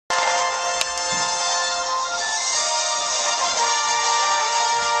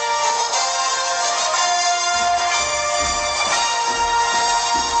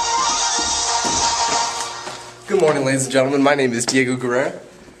Good morning, ladies and gentlemen. My name is Diego Guerrero.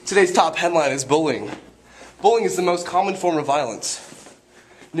 Today's top headline is bullying. Bullying is the most common form of violence.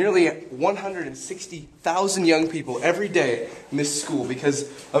 Nearly 160,000 young people every day miss school because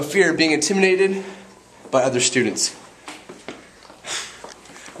of fear of being intimidated by other students.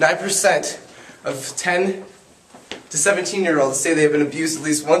 9% of 10 to 17-year-olds say they have been abused at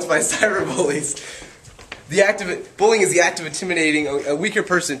least once by cyberbullies. Bullying is the act of intimidating a weaker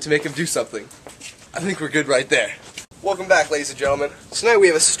person to make them do something. I think we're good right there. Welcome back, ladies and gentlemen. Tonight we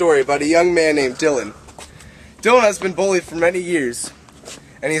have a story about a young man named Dylan. Dylan has been bullied for many years,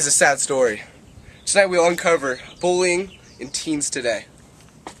 and he has a sad story. Tonight we'll uncover bullying in teens today.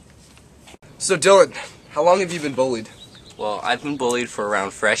 So Dylan, how long have you been bullied? Well, I've been bullied for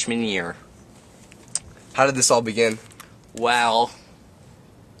around freshman year. How did this all begin? Well...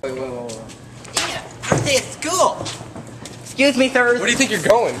 Wait. Yeah, I'm at school. Excuse me, sir. Where do you think you're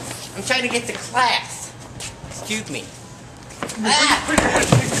going? I'm trying to get to class. Excuse me.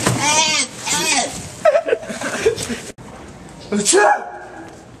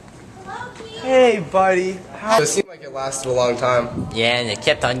 Hey, buddy. It seemed like it lasted a long time. Yeah, and it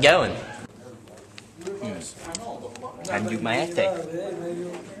kept on going. Time to do my acting.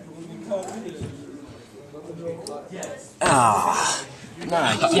 Ah,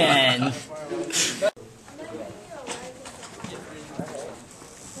 not again.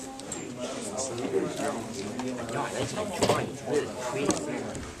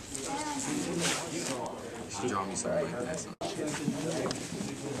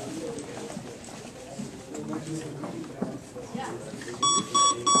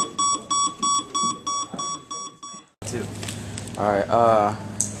 Alright,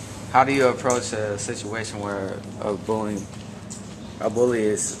 how do you approach a situation where a bully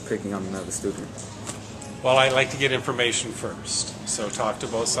is picking on another student? Well, I like to get information first. So talk to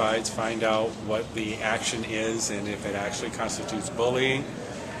both sides, find out what the action is and if it actually constitutes bullying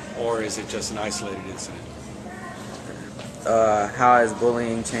or is it just an isolated incident. How has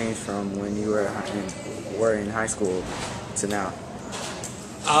bullying changed from when you were in high school to now?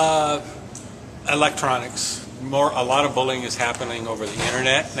 Electronics. A lot of bullying is happening over the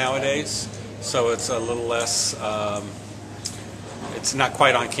internet nowadays, so it's a little less, it's not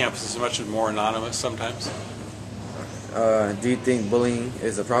quite on campus as much as more anonymous sometimes. Do you think bullying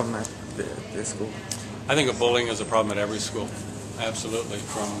is a problem at this school? I think bullying is a problem at every school, absolutely,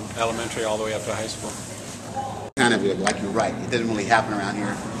 from elementary all the way up to high school. Kind of like you're right, it doesn't really happen around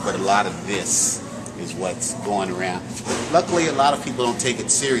here, but a lot of this is what's going around. Luckily, a lot of people don't take it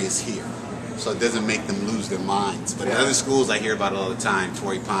serious here, so it doesn't make them lose their minds. But in other schools, I hear about it all the time,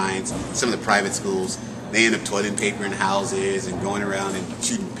 Torrey Pines, some of the private schools, they end up toilet paper in houses and going around and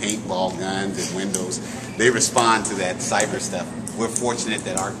shooting paintball guns at windows. They respond to that cyber stuff. We're fortunate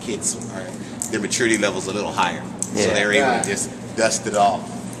that our kids, their maturity level's a little higher, so they're able to just dust it off.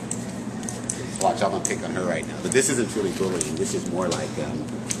 Watch, I'm going to pick on her right now. But this isn't really bullying. This is more like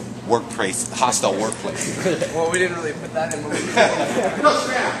workplace, hostile workplace. Well, we didn't really put that in.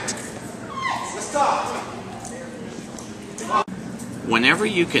 Let's talk. Whenever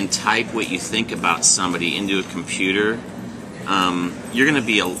you can type what you think about somebody into a computer, you're going to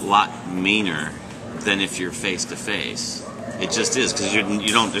be a lot meaner than if you're face to face. It just is, because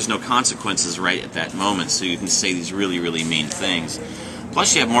there's no consequences right at that moment, so you can say these really, really mean things.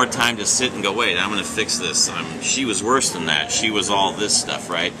 Plus, you have more time to sit and go, wait, I'm going to fix this. She was worse than that. She was all this stuff,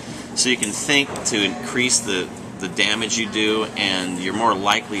 right? So you can think to increase the damage you do, and you're more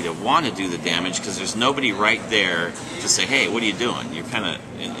likely to want to do the damage because there's nobody right there to say, hey, what are you doing? You're kind of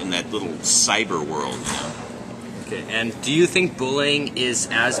in that little cyber world, you know? Okay, and do you think bullying is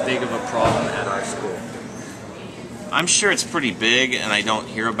as big of a problem at our school? I'm sure it's pretty big, and I don't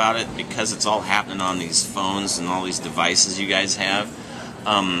hear about it because it's all happening on these phones and all these devices you guys have.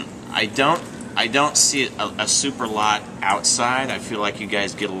 I don't see it a super lot outside. I feel like you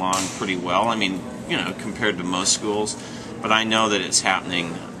guys get along pretty well. I mean, you know, compared to most schools. But I know that it's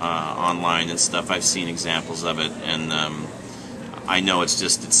happening online and stuff. I've seen examples of it, and I know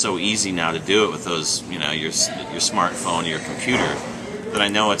it's so easy now to do it with those, you know, your smartphone, your computer, that I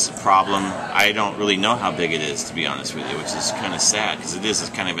know it's a problem. I don't really know how big it is, to be honest with you, which is kind of sad because it's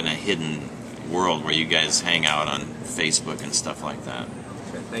kind of in a hidden world where you guys hang out on Facebook and stuff like that.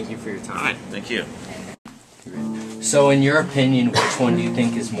 Thank you for your time. All right, thank you. So in your opinion, which one do you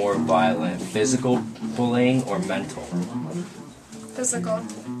think is more violent, physical bullying or mental? Physical.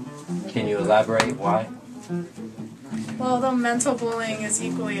 Can you elaborate why? Well, although mental bullying is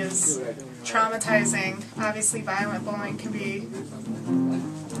equally as traumatizing, obviously violent bullying can be,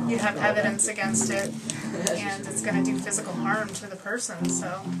 you have evidence against it, and it's going to do physical harm to the person,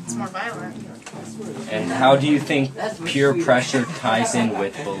 so it's more violent. And how do you think peer pressure ties in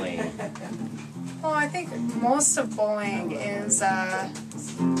with bullying? Well, I think most of bullying is a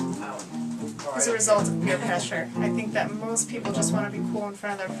result of peer pressure. I think that most people just want to be cool in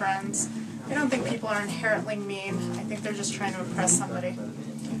front of their friends. I don't think people are inherently mean. I think they're just trying to impress somebody.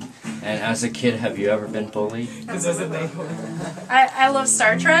 And as a kid, have you ever been bullied? I love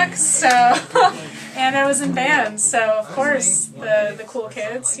Star Trek, so and I was in band, so of course the cool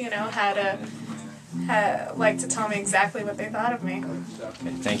kids, you know, had like to tell me exactly what they thought of me.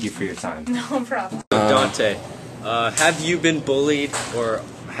 Okay, thank you for your time. No problem. Dante, have you been bullied or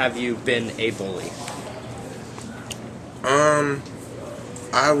have you been a bully?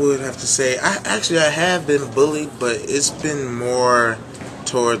 I would have to say I have been bullied, but it's been more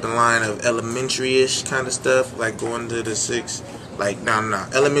toward the line of elementary-ish kind of stuff, like going to the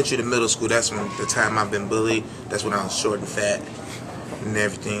elementary to middle school. That's when the time I've been bullied. That's when I was short and fat and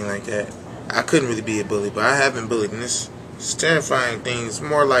everything like that. I couldn't really be a bully, but I have been bullied, and it's terrifying thing. It's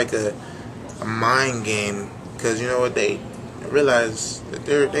more like a mind game, because you know what, they realized that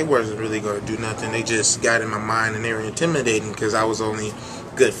they wasn't really going to do nothing. They just got in my mind, and they were intimidating because I was only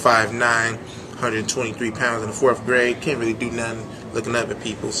good 5'9", 123 pounds in the 4th grade. Can't really do nothing looking up at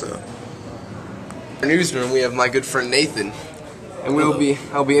people. So, In our newsroom, we have my good friend Nathan, and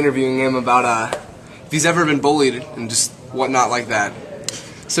I'll be interviewing him about if he's ever been bullied and just whatnot like that.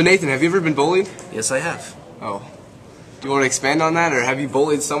 So Nathan, have you ever been bullied? Yes, I have. Oh, do you want to expand on that, or have you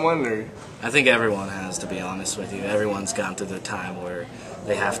bullied someone, or? I think everyone has, to be honest with you. Everyone's gone through the time where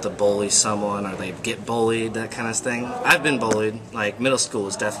they have to bully someone or they get bullied, that kind of thing. I've been bullied. Like, middle school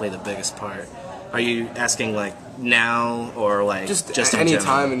is definitely the biggest part. Are you asking, like, now or, like, just in any general?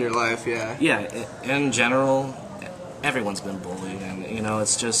 time in your life, yeah. Yeah, in general, everyone's been bullied. And, you know,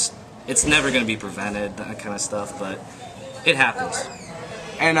 it's never going to be prevented, that kind of stuff, but it happens.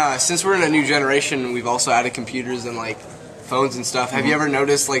 And since we're in a new generation, we've also added computers and, like, phones and stuff. Have you ever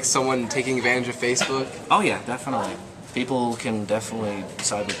noticed, like, someone taking advantage of Facebook? Oh yeah, definitely. People can definitely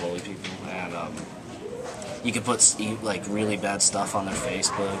cyberbully people, and you can put like really bad stuff on their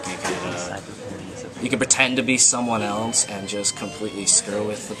Facebook. You could pretend to be someone else and just completely screw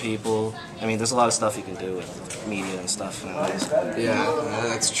with the people. I mean, there's a lot of stuff you can do with media and stuff nowadays. Yeah,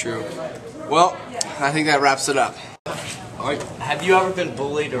 that's true. Well, I think that wraps it up. Have you ever been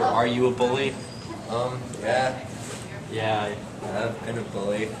bullied, or are you a bully? Yeah. Yeah. I've been a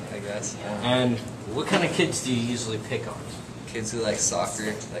bully, I guess. And what kind of kids do you usually pick on? Kids who like soccer,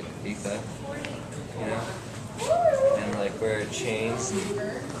 like FIFA, you know? And like wear chains and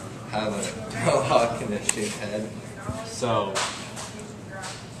have a mohawk and a shaved head. So,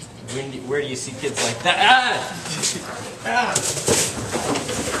 where do you see kids like that?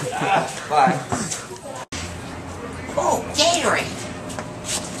 Bye. Oh, Gatorade!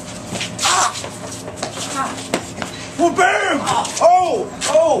 well, bam!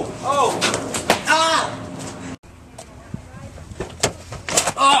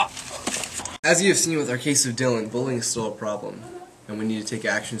 As you have seen with our case of Dylan, bullying is still a problem, and we need to take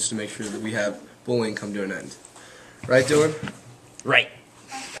actions to make sure that we have bullying come to an end. Right, Dylan? Right.